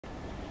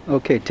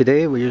Okay,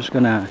 today we're just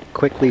gonna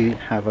quickly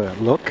have a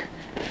look,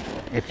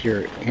 if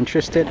you're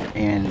interested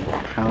in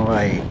how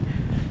I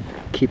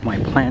keep my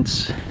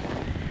plants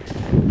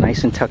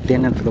nice and tucked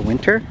in for the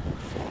winter.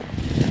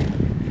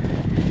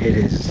 It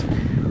is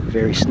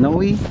very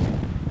snowy,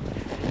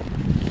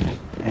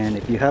 and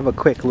if you have a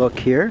quick look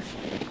here,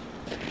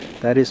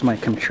 that is my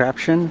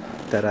contraption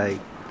that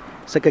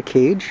it's like a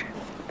cage.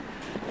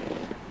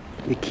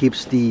 It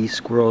keeps the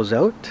squirrels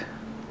out,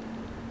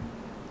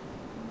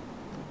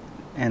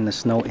 and the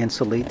snow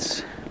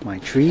insulates my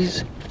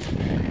trees.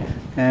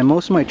 And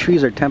most of my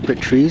trees are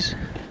temperate trees.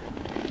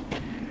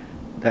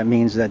 That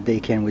means that they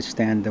can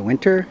withstand the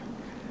winter.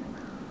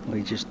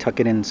 We just tuck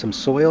it in some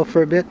soil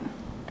for a bit,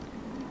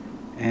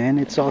 and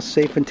it's all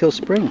safe until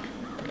spring.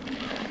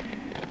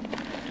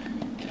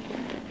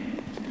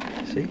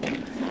 See?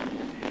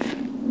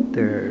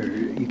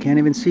 You can't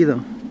even see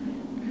them.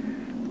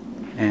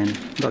 And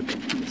look,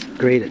 it's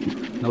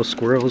graded. No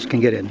squirrels can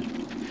get in.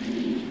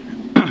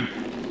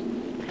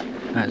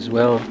 As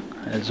well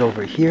as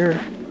over here,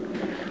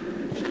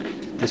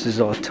 this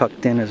is all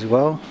tucked in as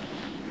well.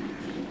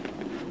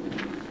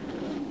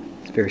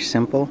 It's very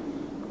simple,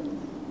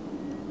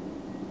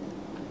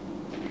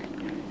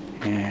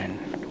 and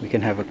we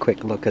can have a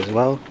quick look as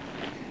well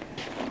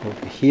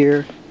over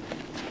here.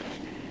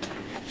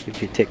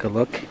 If you take a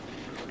look,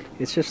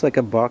 it's just like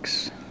a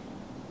box,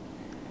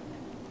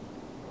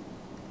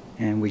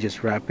 and we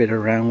just wrap it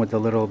around with a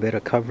little bit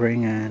of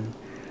covering and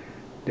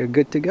they're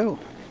good to go.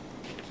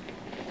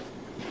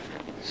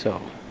 So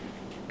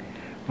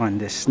on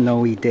this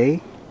snowy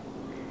day,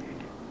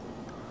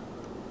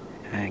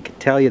 I can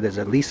tell you there's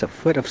at least a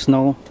foot of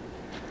snow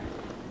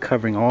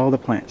covering all the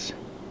plants.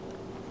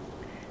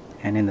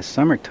 And in the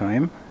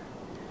summertime,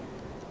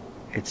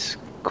 it's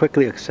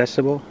quickly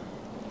accessible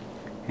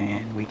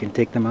and we can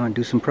take them out and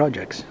do some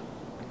projects.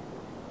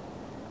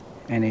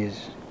 And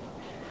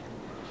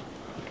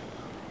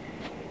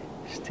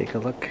just take a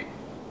look.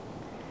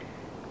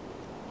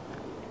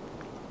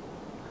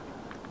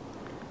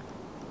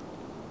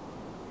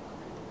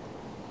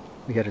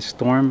 We got a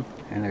storm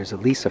and there's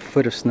at least a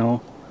foot of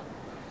snow.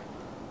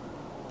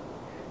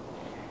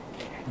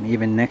 And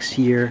even next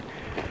year,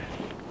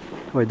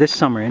 or this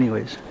summer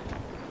anyways,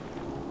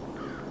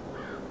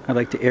 I'd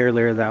like to air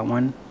layer that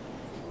one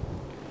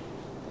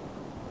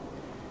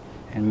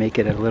and make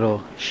it a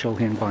little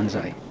shohin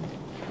bonsai.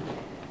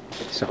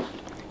 So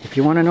if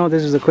you want to know,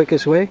 this is the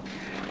quickest way,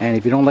 and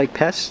if you don't like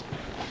pests,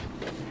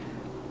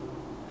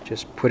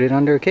 just put it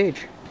under a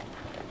cage.